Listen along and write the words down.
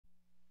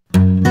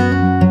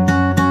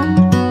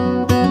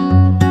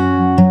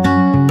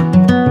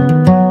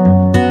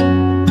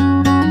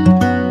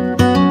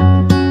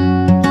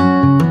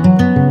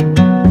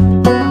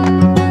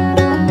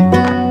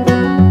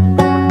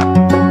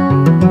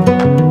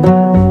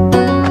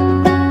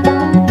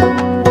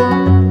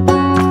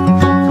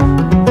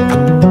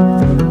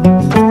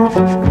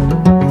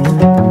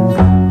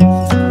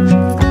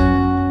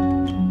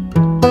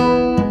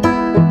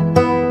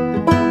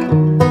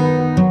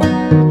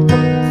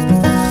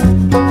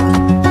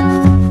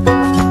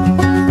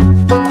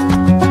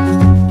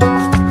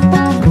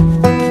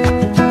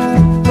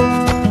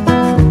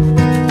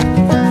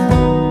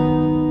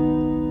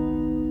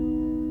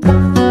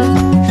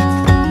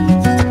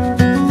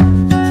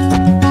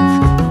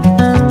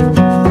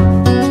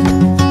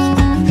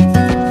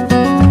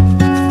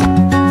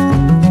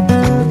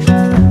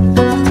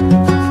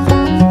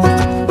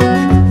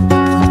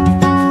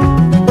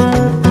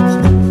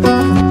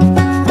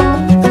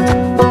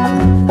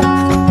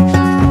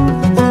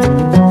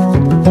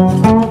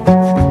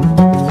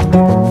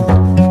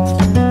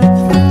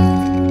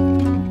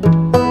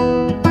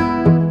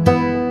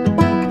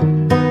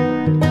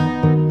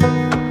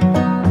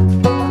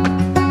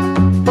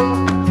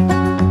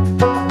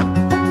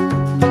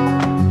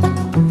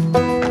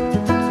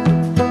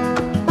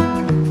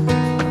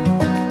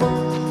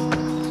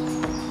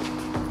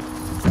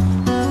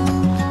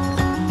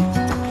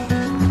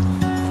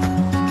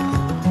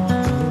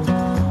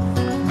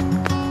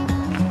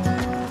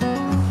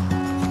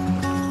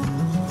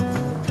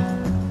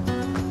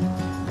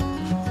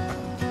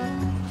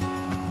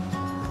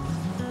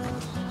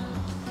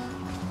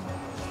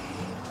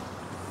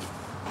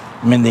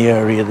I'm in the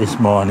area this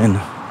morning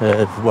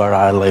where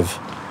I live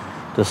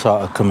to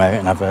sort of come out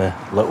and have a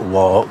little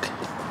walk.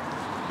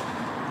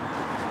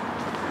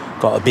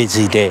 Got a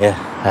busy day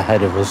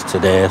ahead of us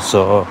today,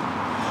 so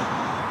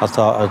I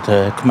thought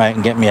I'd come out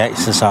and get me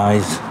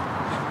exercise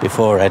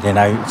before heading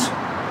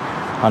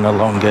out on a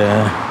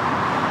longer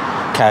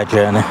car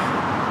journey.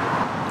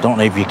 Don't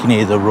know if you can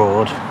hear the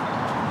road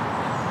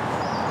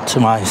to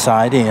my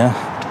side here.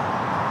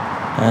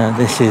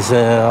 This is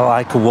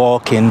like a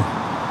walking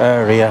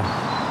area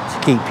to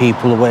keep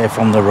people away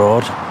from the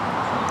road.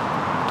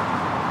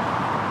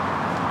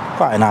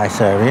 Quite a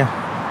nice area.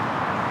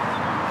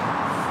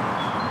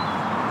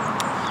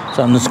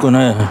 So I'm just going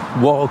to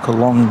walk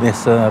along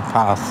this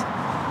path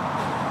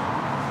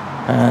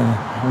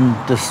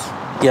and just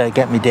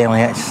get my daily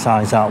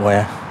exercise that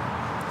way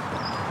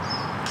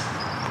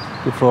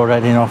before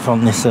heading off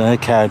on this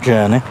car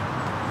journey.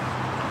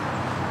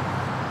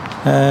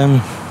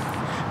 And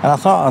I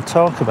thought I'd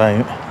talk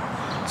about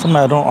something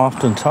I don't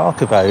often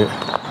talk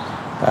about.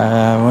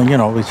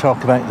 We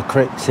talk about the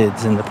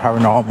cryptids and the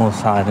paranormal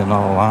side and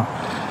all that.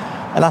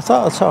 And I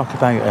thought I'd talk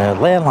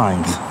about ley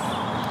lines.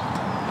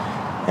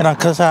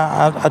 Because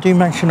I do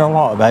mention a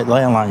lot about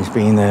ley lines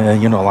being,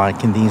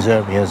 like in these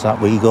areas that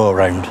we go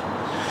around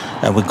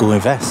and we go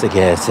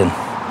investigating.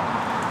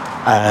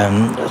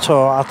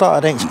 So I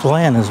thought I'd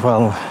explain as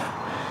well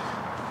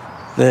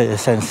the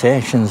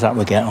sensations that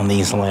we get on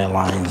these ley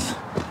lines,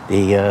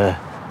 the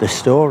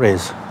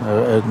stories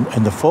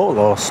and the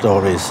folklore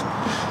stories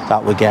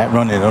that we get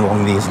running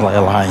along these ley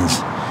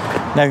lines.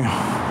 Now,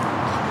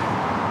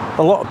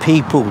 a lot of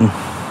people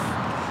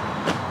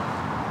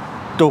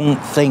don't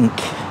think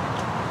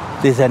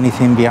there's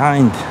anything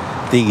behind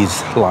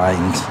these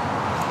lines,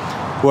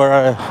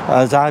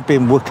 whereas I've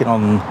been working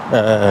on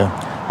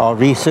or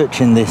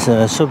researching this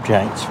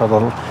subject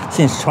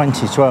since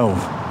 2012,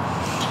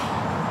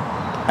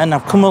 and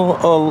I've come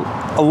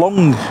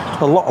along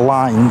a lot of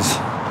lines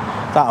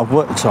that I've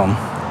worked on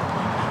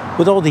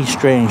with all these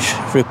strange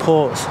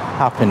reports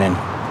happening.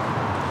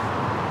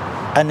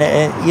 And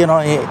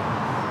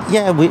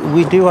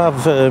we do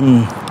have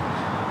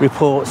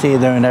reports here,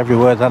 there and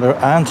everywhere that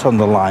aren't on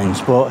the lines,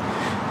 but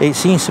it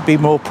seems to be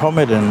more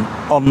prominent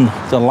on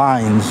the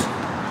lines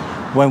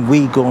when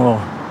we go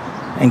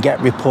and get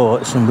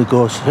reports and we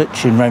go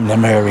searching around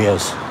them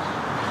areas,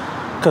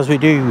 because we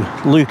do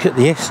look at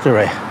the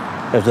history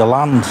of the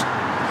land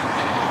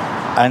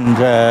and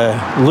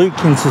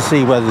looking to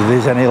see whether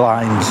there's any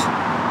lines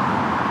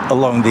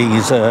along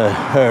these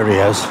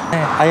areas.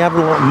 I have a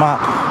little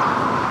map,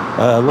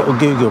 a little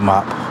Google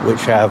map,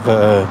 which I've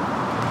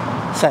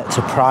set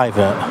to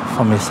private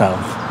for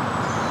myself,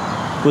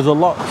 with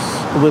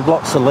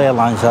lots of ley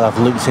lines that I've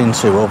looked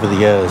into over the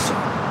years.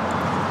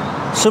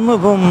 Some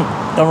of them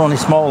are only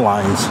small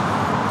lines,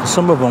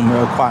 some of them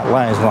are quite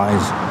large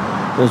lines.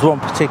 There's one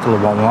particular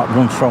one that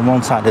runs from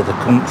one side of the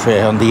country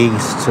on the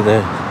east to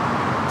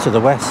the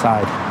west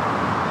side,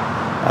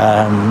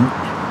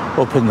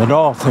 up in the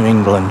north of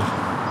England.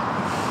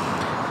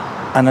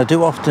 And I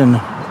do often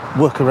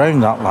work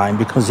around that line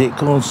because it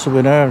goes to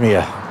an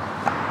area,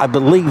 I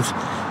believe,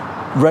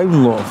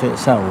 Roundloaf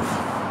itself,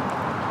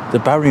 the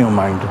burial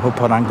mound up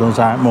on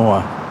Angleside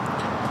Moor.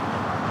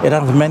 It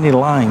has many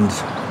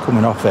lines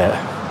coming off it.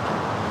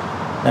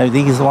 Now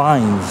these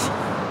lines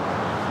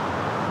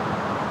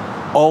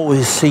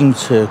always seem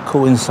to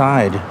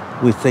coincide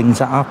with things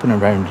that happen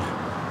around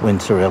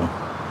Winter Hill.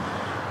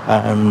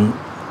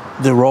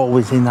 They're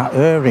always in that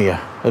area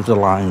of the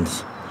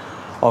lines,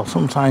 or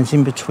sometimes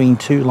in between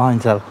two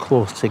lines that are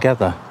close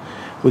together.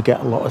 We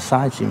get a lot of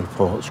sighting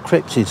reports,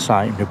 cryptid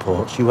sighting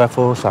reports,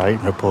 UFO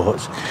sighting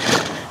reports,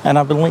 and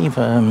I believe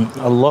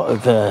a lot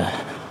of the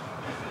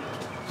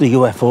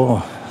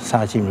UFO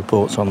sighting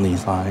reports on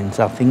these lines,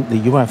 I think the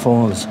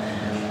UFOs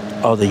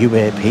or the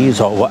UAPs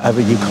or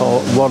whatever you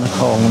want to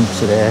call them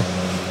today,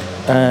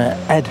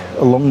 head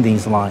along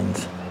these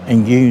lines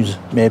and use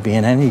maybe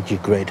an energy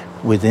grid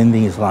within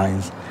these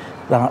lines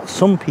that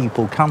some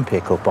people can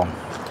pick up on.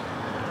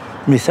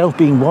 Myself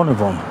being one of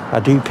them, I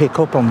do pick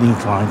up on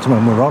these lines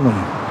when we're on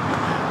them,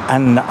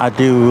 and I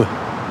do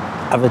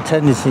have a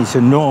tendency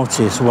to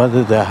notice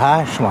whether they're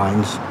harsh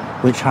lines,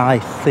 which I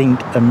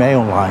think are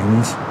male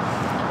lines,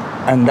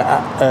 and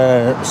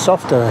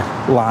softer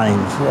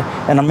lines,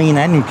 and I mean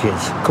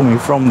energies coming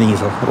from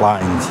these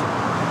lines.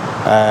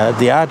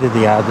 The harder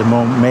they are, the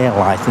more male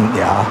I think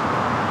they are,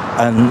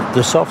 and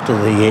the softer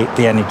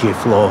the energy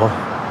flow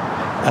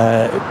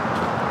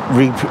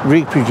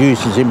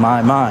reproduces in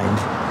my mind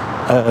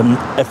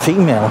a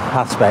female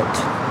aspect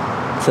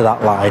to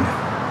that line.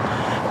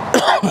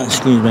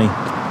 Excuse me.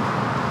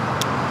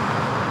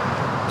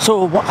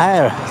 So what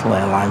are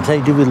ley lines? How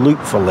do we look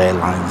for ley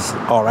lines?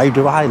 Or how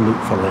do I look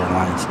for ley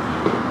lines?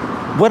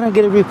 When I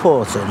get a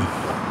report in,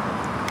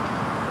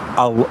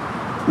 I'll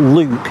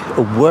look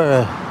at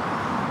where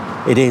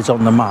it is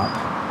on the map.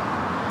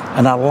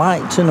 And I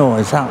like to know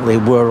exactly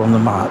where on the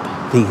map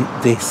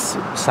this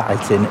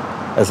sighting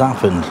has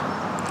happened.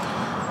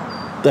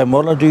 Then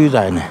what I do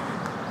then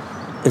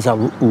is I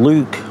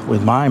look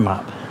with my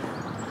map,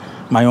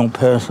 my own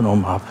personal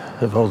map,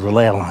 of all the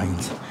ley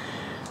lines,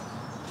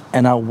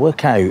 and I'll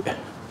work out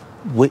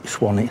which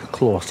one it's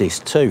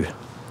closest to.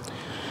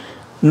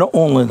 Not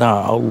only that,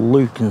 I'll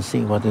look and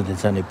see whether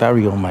there's any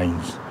burial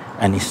mounds,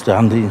 any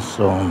standing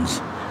stones,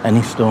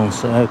 any stone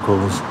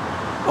circles,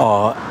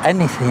 or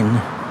anything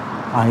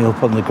high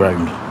up on the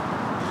ground.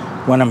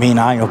 When I mean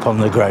high up on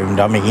the ground,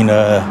 I mean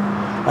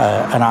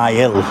an high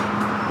hill,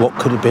 what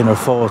could have been a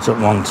fort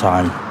at one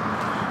time,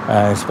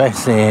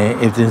 especially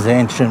if there's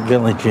ancient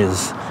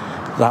villages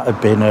that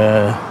have been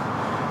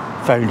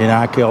found in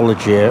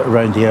archaeology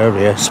around the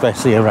area,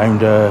 especially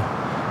around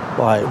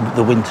like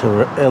the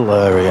Winter Hill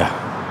area,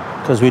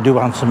 because we do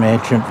have some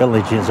ancient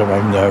villages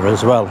around there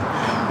as well.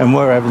 And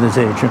wherever there's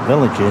ancient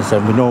villages,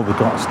 then we know we've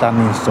got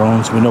standing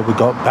stones, we know we've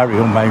got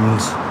burial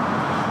mounds.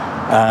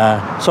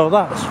 So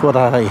that's what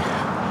I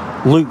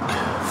look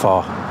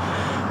for,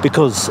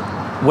 because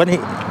when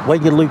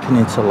you're looking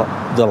into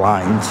the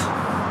lines,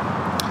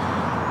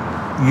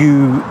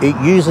 it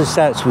usually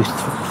starts with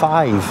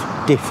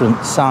 5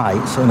 different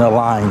sites in a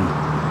line.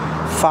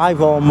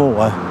 5 or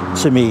more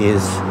to me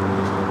is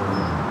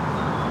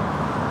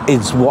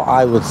what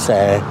I would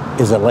say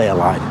is a ley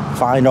line.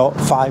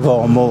 5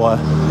 or more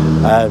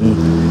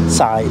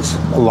sites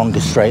along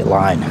a straight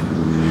line.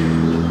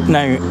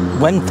 Now,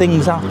 when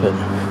things happen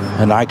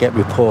and I get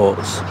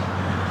reports,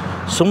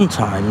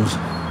 sometimes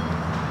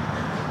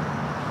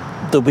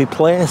there'll be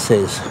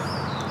places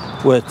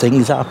where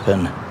things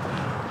happen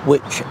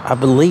which I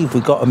believe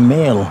we've got a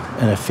male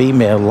and a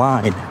female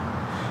line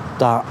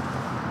that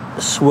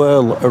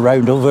swirl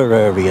around other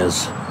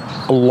areas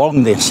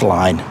along this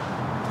line,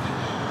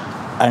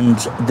 and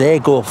they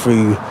go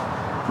through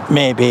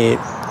maybe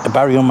a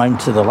burial mound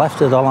to the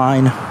left of the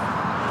line,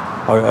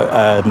 or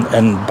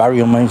and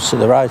burial mounds to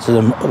the right of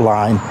the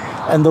line,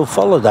 and they'll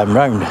follow them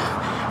round,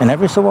 and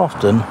every so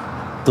often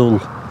they'll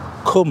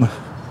come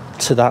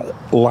to that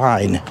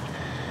line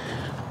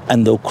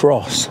and they'll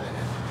cross,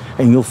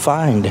 and you'll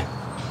find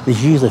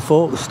there's usually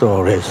folk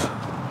stories,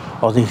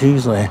 or there's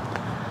usually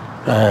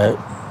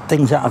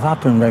things that have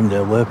happened around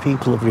there where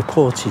people have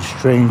reported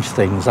strange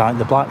things, like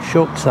the Black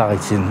Shuck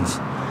sightings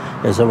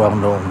is a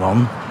well-known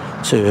one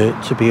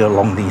to be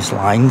along these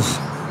lines.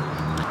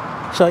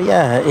 So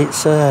yeah,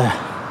 it's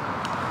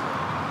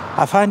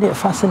I find it a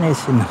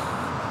fascinating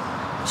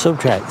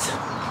subject.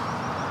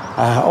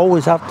 I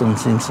always have done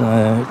since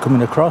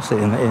coming across it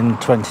in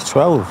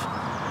 2012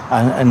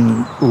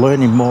 and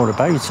learning more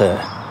about it,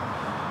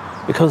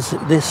 because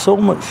there's so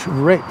much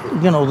rich,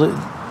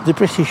 the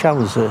British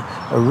Isles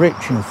are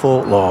rich in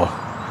folklore,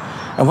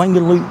 and when you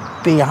look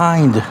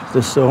behind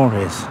the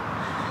stories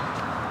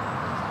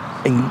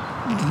and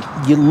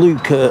you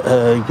look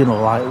at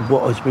like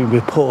what has been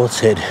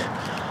reported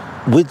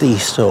with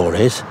these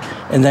stories,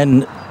 and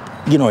then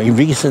in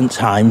recent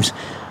times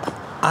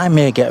I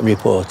may get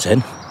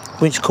reporting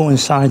which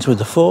coincides with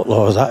the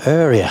folklore of that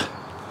area.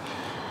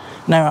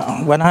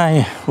 Now, when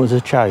I was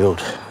a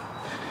child,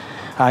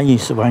 I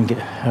used to hang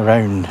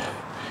around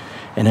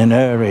in an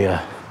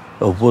area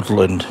of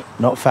woodland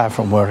not far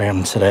from where I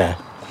am today,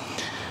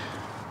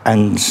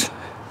 and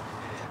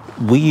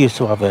we used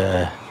to have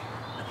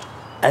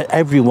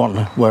everyone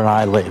where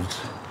I lived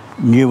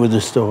knew of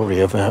the story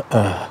of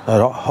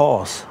a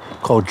horse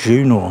called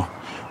Juno,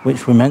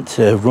 which were meant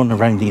to run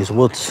around these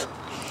woods,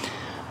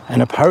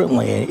 and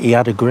apparently he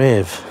had a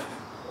grave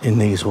in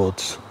these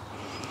woods.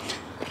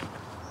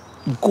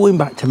 Going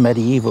back to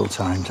medieval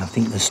times, I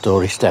think the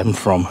story stemmed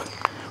from,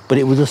 but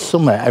it was a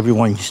summer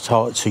everyone used to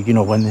talk to,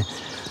 when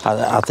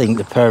I think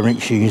the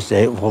parents used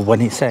it, well,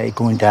 when it started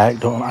going dark,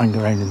 don't hang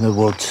around in the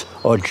woods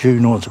or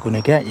Juno's going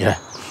to get you.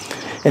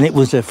 And it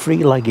was a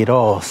 3-legged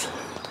horse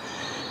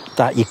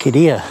that you could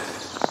hear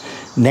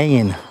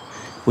neighing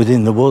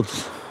within the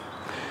woods.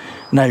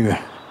 Now,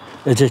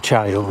 as a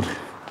child,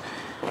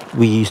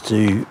 we used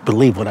to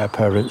believe what our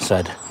parents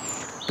said,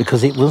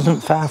 because it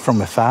wasn't far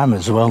from a farm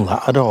as well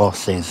that had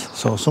horses.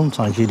 So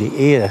sometimes you'd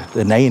hear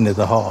the neighing of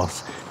the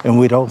horse and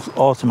we'd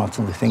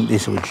automatically think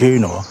this was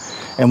Juno,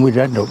 and we'd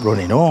end up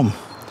running home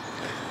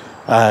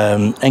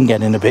and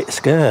getting a bit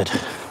scared.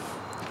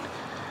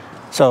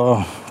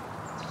 So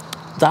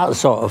that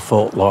sort of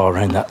folklore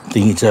in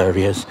these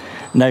areas.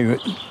 Now,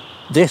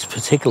 this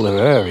particular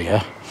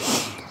area,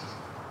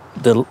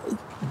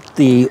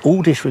 the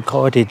oldest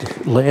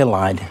recorded ley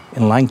line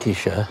in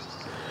Lancashire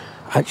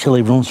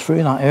actually runs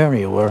through that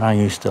area where I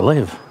used to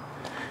live,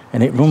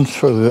 and it runs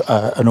through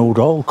an old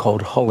hall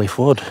called Hollyth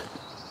Wood,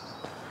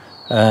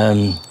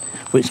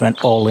 which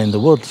meant all in the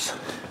woods,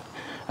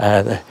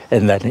 and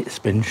then it's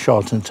been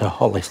shortened to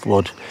Hollyth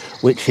Wood,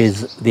 which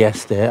is the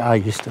estate I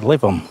used to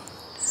live on.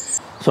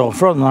 So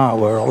from that,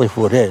 where Hollyth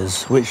Wood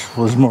is, which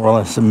was more or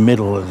less the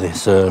middle of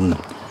this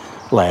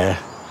layer,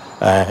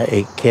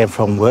 it came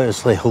from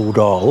Worsley Hood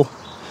Hall,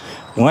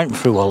 went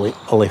through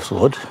Hollyth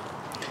Wood,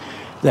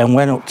 then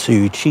went up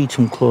to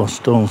Cheetham Close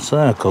Stone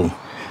Circle.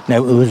 Now,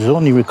 it was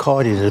only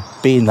recorded as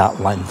being that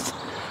length.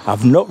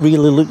 I've not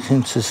really looked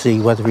in to see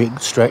whether it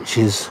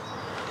stretches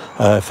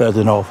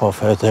further north or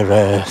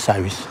further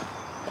south.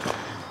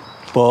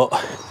 But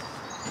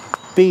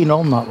being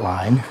on that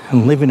line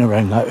and living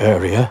around that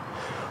area,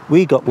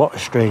 we got a lot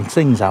of strange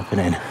things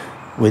happening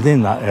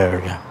within that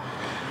area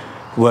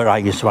where I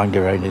used to hang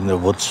around in the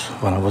woods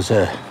when I was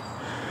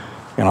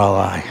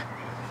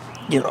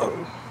you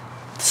know,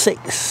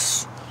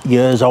 6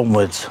 years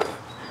onwards.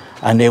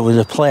 And there was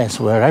a place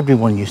where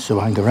everyone used to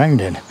hang around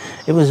in.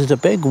 It was a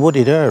big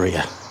wooded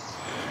area,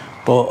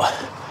 but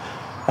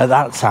at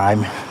that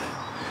time,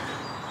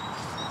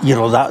 you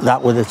know,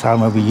 that was the time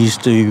when we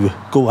used to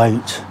go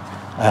out,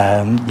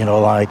 you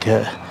know, like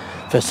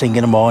first thing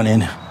in the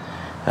morning,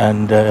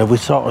 and we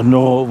sort of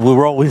know, we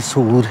were always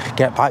told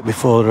get back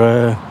before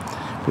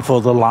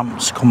the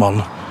lamps come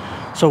on.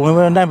 So we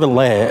were never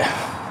late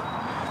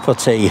for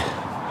tea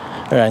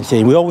or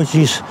anything. We always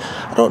used,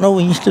 I don't know,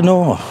 we used to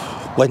know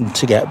when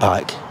to get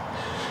back,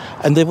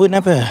 and there were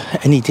never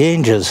any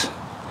dangers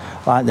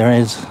like there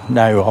is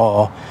now,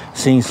 or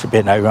seems to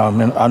be now. I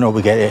mean, I know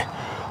we get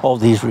all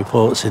these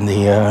reports in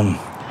the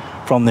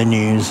from the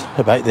news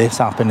about this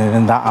happening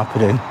and that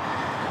happening,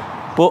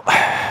 but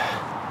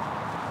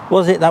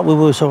was it that we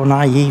were so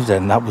naive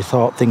then that we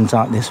thought things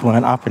like this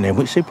weren't happening,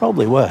 which they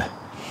probably were?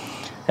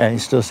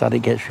 It's just that it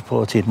gets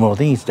reported more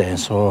these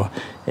days, so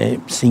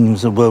it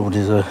seems the world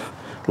is a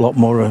lot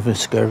more of a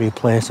scary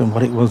place than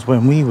what it was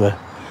when we were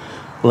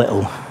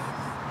little.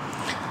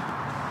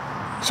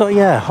 So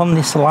yeah, on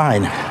this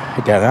line,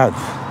 again,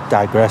 I've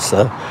digressed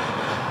there.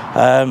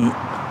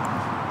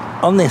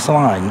 On this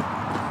line,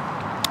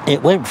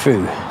 it went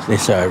through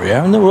this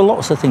area, and there were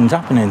lots of things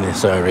happening in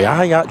this area.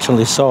 I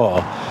actually saw,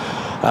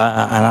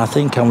 and I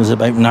think I was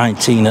about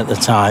 19 at the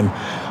time,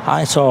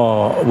 I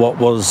saw what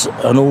was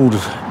an old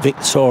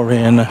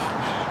Victorian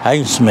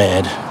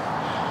housemaid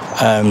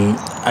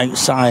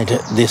outside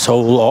this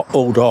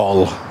old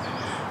hall,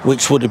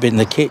 which would have been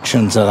the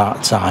kitchens at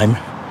that time,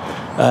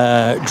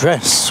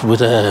 dressed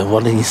with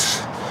one of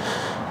these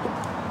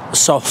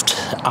soft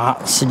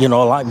hats, you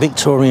know, like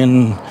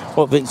Victorian,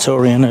 what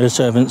Victorian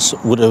servants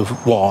would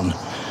have worn,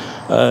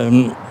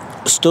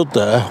 stood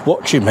there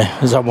watching me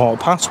as I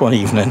walked past one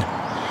evening.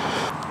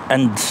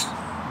 And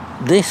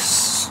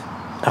this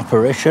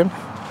apparition,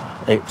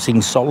 it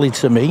seemed solid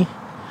to me.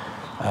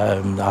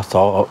 I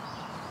thought,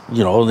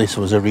 you know, this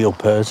was a real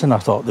person. I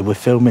thought they were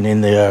filming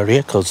in the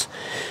area, because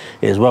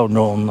it's well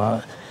known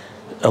that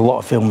a lot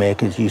of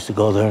filmmakers used to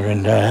go there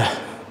and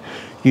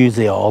use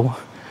the hall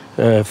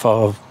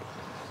for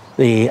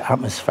the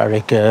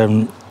atmospheric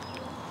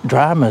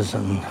dramas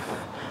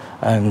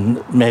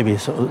and maybe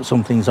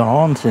some things on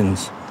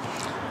hauntings.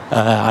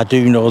 I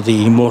do know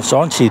the most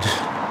haunted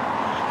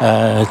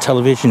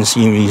television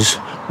series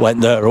went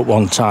there at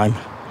one time.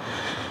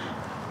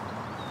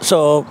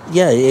 So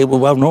yeah, it was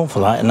well known for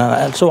that,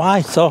 and so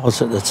I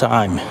thought at the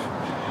time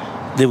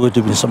they were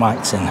doing some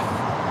acting.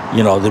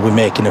 You know, they were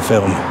making a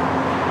film.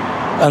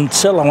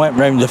 Until I went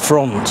round the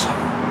front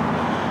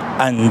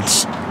and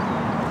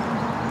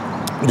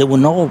there were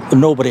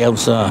nobody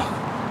else there.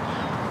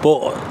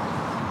 But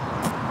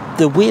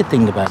the weird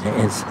thing about it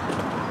is,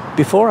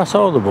 before I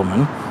saw the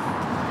woman,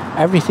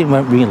 everything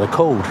went really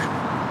cold.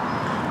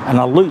 And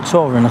I looked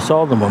over and I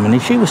saw the woman,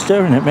 and she was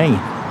staring at me.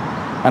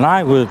 And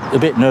I was a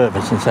bit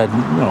nervous and said,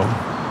 you know,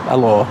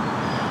 hello.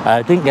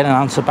 I didn't get an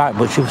answer back,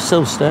 but she was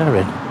still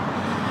staring.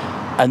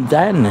 And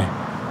then,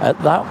 at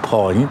that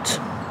point,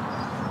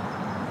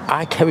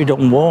 I carried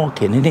on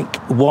walking, and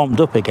it warmed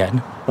up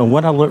again. And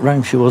when I looked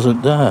round, she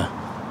wasn't there.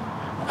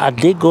 I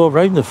did go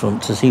around the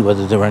front to see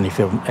whether there were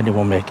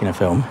anyone making a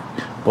film,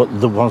 but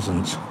there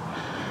wasn't.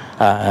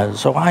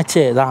 So I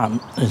take that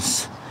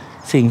as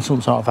seeing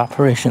some sort of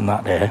apparition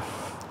that day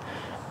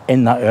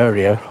in that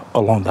area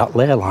along that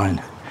ley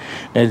line.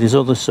 Now, there's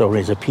other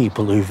stories of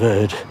people who've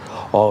heard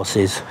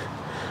horses,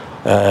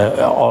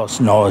 horse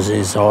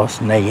noises, horse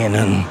neighing,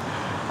 and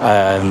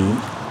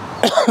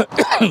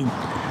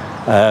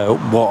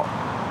what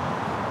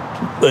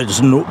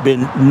has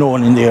been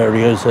known in the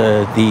area as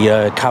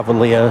the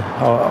cavalier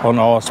on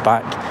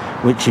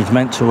horseback, which is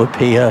meant to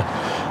appear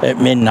at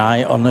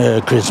midnight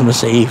on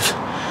Christmas Eve.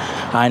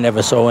 I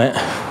never saw it.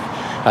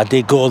 I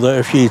did go there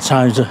a few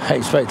times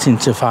expecting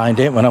to find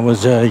it when I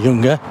was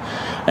younger,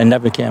 and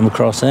never came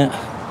across it.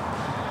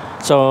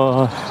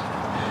 So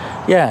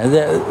yeah,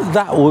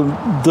 that was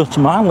just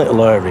my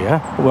little area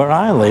where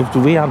I lived.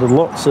 We had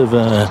lots of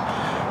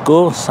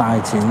ghost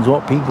sightings,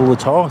 what people were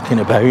talking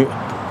about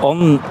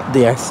on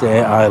the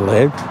estate I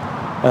lived,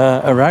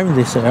 around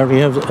this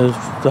area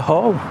of the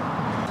hall.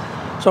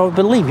 So I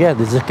believe, yeah,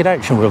 there's a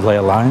connection with Ley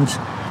Lines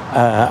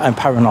and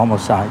paranormal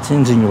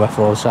sightings and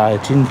UFO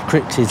sightings,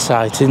 cryptid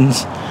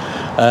sightings,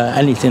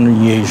 anything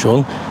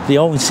unusual. There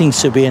always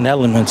seems to be an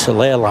element to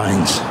Ley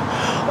Lines.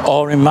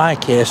 Or in my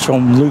case,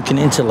 from looking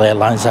into Ley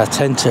Lines, I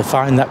tend to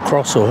find that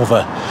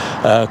crossover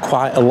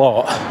quite a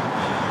lot.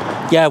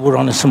 Yeah, we're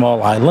on a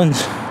small island.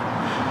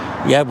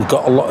 Yeah, we've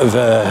got a lot of,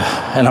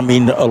 and I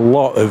mean a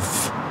lot of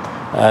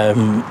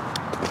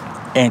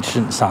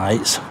ancient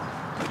sites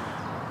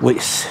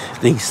which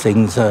these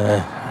things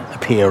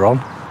appear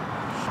on.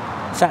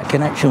 It's that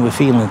connection with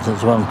feelings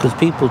as well, because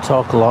people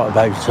talk a lot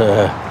about,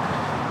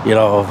 you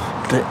know,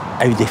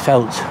 how they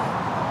felt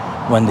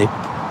when they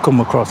come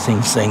across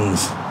these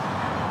things.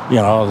 You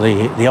know,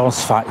 the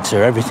Oz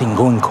factor, everything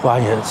going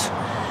quiet.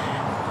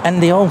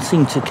 And they all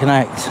seem to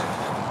connect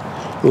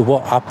with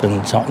what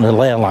happens on the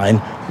ley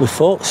line with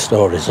folk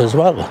stories as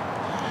well.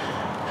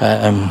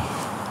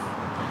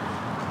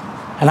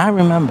 And I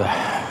remember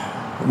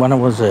when I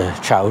was a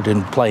child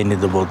and playing in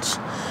the woods,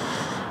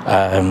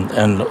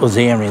 and was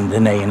hearing the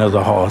neighing of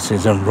the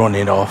horses and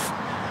running off.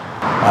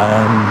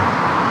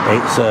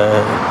 It's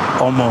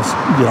almost,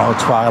 you know,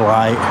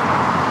 twilight.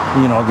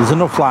 You know, there's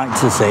enough light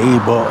to see,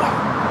 but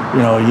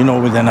you know,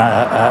 within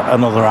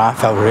another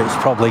half hour, it's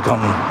probably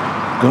going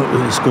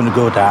to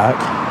go dark.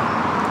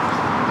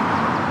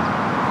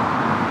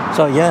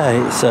 So yeah,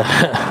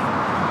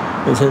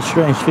 it's a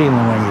strange feeling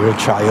when you're a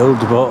child,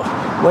 but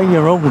when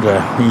you're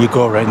older, you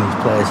go around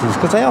these places,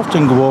 because I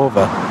often go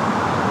over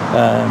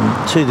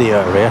to the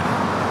area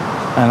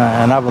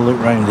and have a look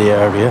around the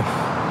area.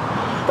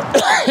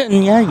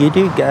 And yeah, you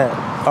do get,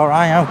 or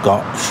I have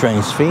got,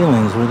 strange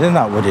feelings within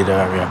that wooded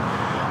area.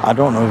 I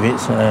don't know if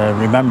it's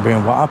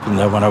remembering what happened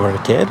there when I was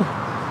a kid.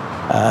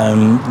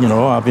 You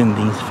know, having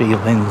these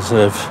feelings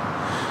of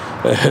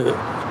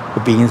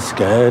being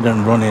scared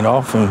and running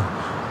off, and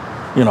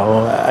you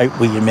know, out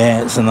with your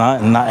mates and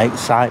that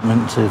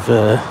excitement of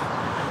the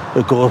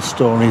ghost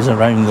stories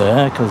around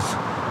there, because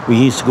we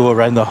used to go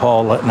around the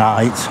hall at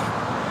night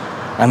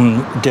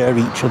and dare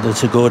each other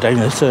to go down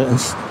a certain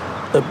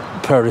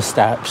pair of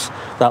steps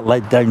that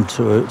led down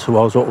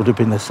towards what would have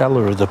been the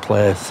cellar of the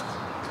place.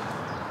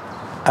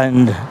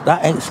 And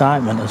that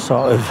excitement has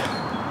sort of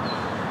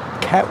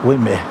kept with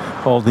me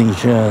all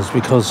these years,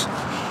 because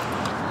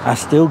I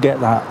still get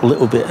that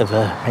little bit of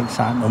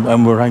excitement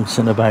when we're out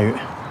and about,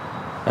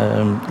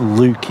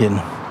 looking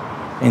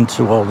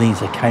into all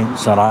these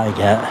accounts that I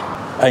get.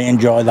 I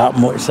enjoy that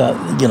much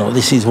that, you know,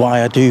 this is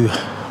why I do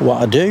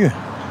what I do.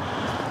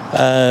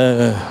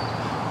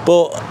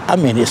 But I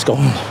mean, it's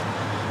gone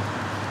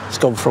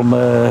from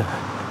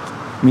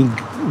me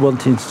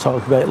wanting to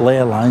talk about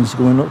ley lines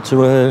going up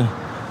to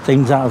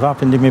things that have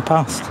happened in my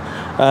past.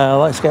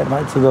 Let's get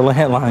back to the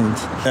ley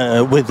lines.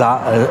 With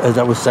that, as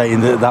I was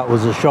saying, that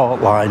was a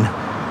short line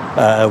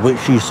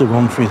which used to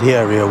run through the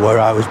area where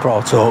I was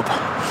brought up.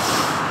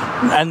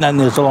 And then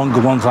there's the longer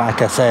ones,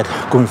 like I said,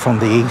 going from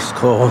the east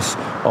coast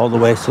all the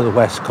way to the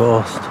west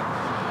coast,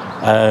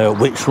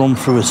 which run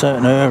through a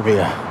certain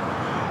area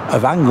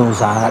of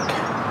Anglesark.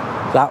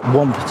 That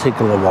one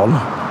particular one,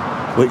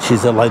 which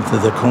is the length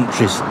of the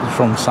country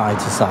from side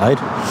to side.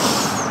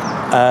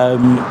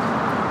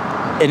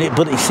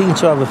 But it seems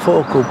to have a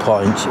focal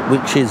point,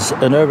 which is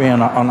an area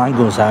on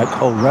Anglesark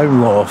called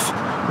Roundloaf,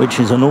 which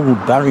is an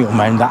old burial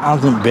mound that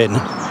hasn't been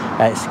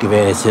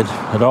excavated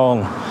at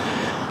all.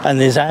 And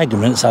there's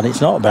arguments that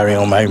it's not a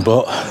burial mound,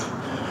 but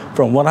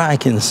from what I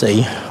can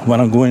see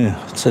when I'm going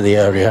to the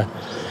area,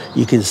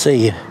 you can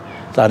see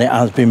that it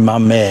has been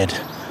man-made.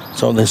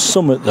 So there's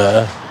summit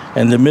there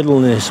in the middle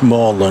of this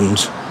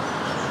moorland,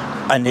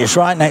 and it's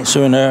right next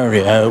to an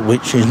area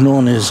which is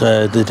known as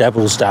the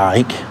Devil's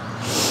Dyke,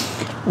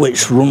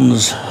 which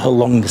runs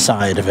along the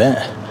side of it.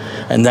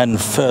 And then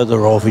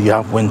further over you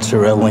have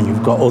Winter Hill, and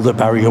you've got other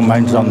burial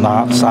mounds on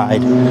that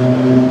side.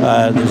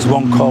 There's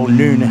one called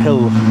Noon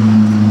Hill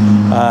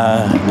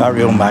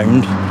burial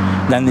mound.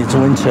 Then there's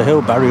Winter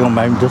Hill burial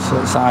mound just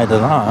outside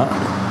of that.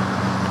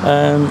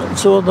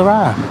 So there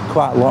are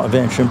quite a lot of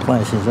ancient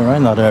places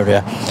around that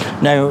area.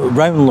 Now,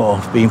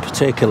 Roundloaf being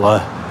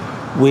particular,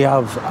 we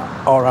have,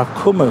 or I've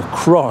come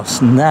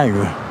across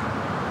now,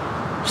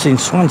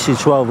 since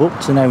 2012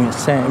 up to now,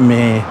 it's taken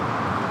me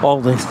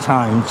all this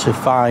time to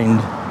find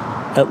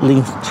at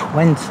least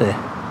 20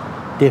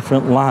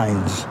 different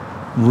lines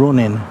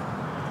running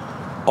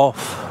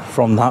off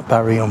from that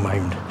burial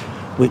mound,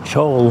 which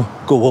all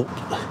go up,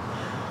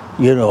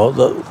 you know,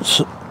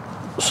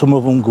 some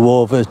of them go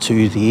over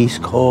to the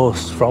east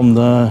coast from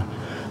there,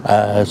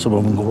 some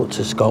of them go up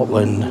to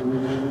Scotland.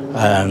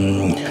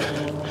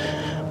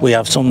 We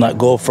have some that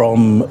go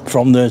from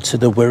there to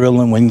the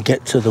Wirral, and when you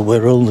get to the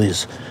Wirral,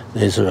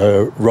 there's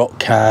rock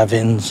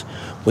carvings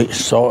which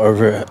sort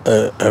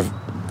of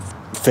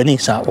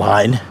finish that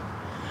line,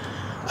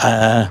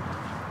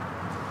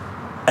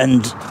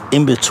 and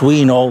in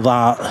between all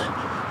that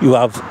you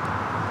have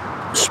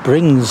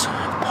springs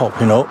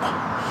popping up,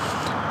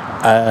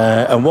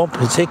 and one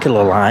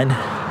particular line,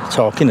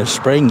 talking of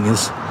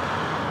springs,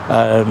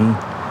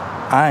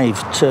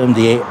 I've termed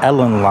the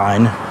Ellen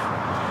line,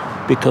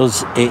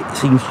 because it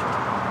seems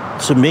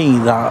to me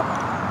that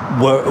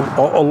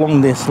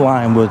along this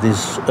line where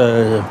there's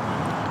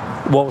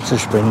water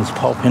springs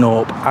popping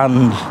up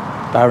and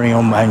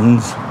burial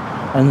mounds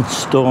and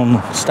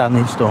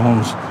standing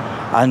stones,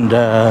 and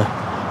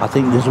I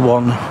think there's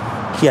one,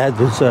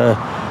 there's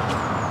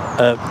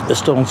a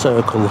stone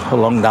circle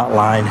along that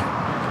line.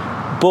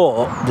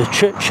 But the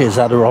churches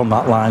that are on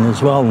that line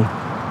as well,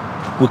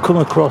 we come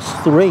across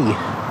three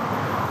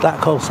that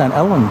called St.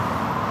 Ellen,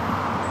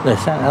 the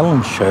St.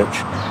 Ellen's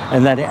Church,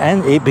 and then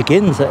it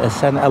begins at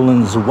St.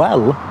 Ellen's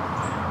Well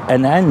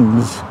and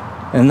ends,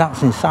 and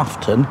that's in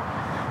Safton,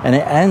 and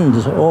it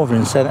ends over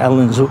in St.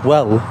 Ellen's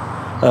Well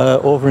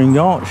over in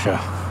Yorkshire.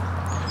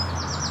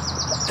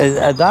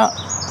 that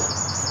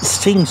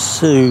seems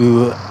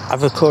to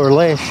have a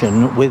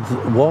correlation with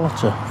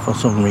water for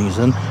some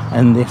reason,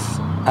 and this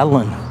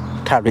Ellen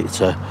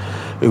character,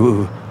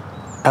 who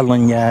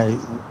Ellen, yeah,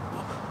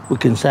 we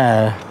can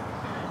say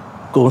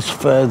goes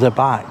further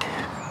back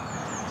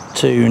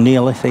to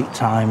Neolithic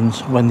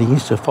times when they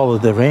used to follow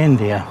the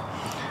reindeer,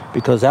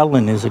 because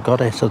Ellen is a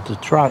goddess of the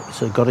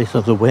tracks, a goddess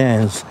of the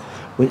ways,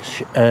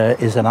 which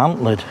is an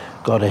antlered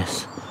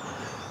goddess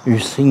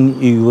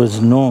who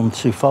was known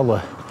to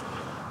follow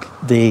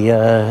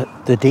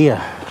the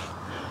deer,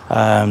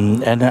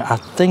 and I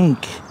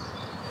think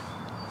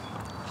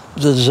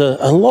there's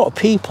a lot of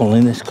people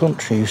in this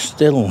country who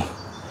still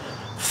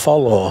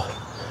follow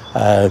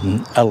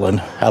Ellen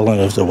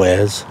of the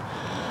Ways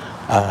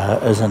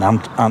as an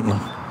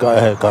antlered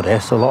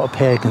goddess. A lot of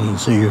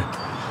pagans who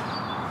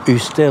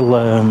still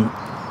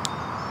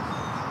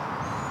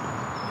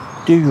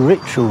do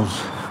rituals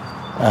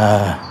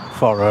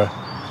for her,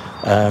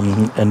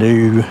 and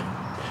who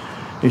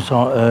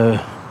sort of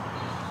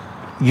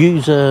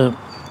use her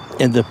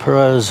in the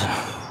prayers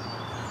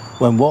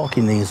when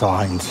walking these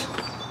lines.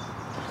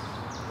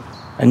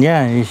 And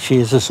yeah, she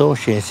is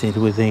associated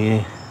with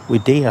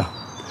deer,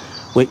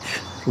 which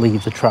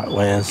leave the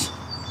trackways.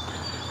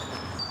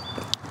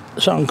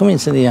 So I'm coming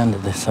to the end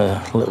of this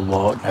little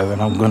walk now,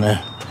 and I'm going to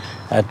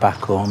head back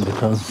home,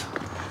 because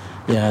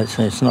yeah,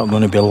 it's not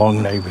going to be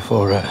long now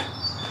before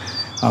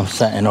I'm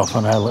setting off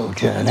on our little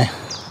journey.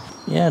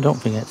 Yeah, don't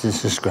forget to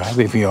subscribe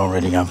if you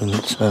already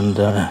haven't, and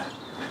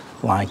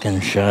like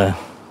and share.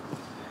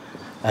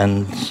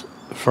 And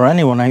for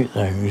anyone out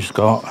there who's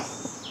got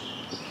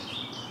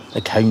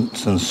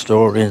accounts and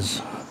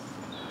stories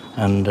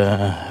and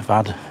have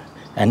had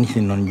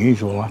anything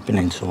unusual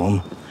happening to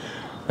them,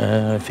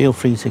 feel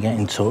free to get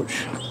in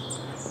touch.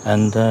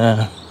 And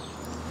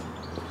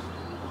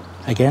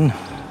again,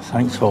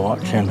 thanks for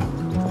watching,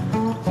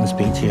 and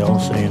speak to you all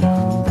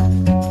soon.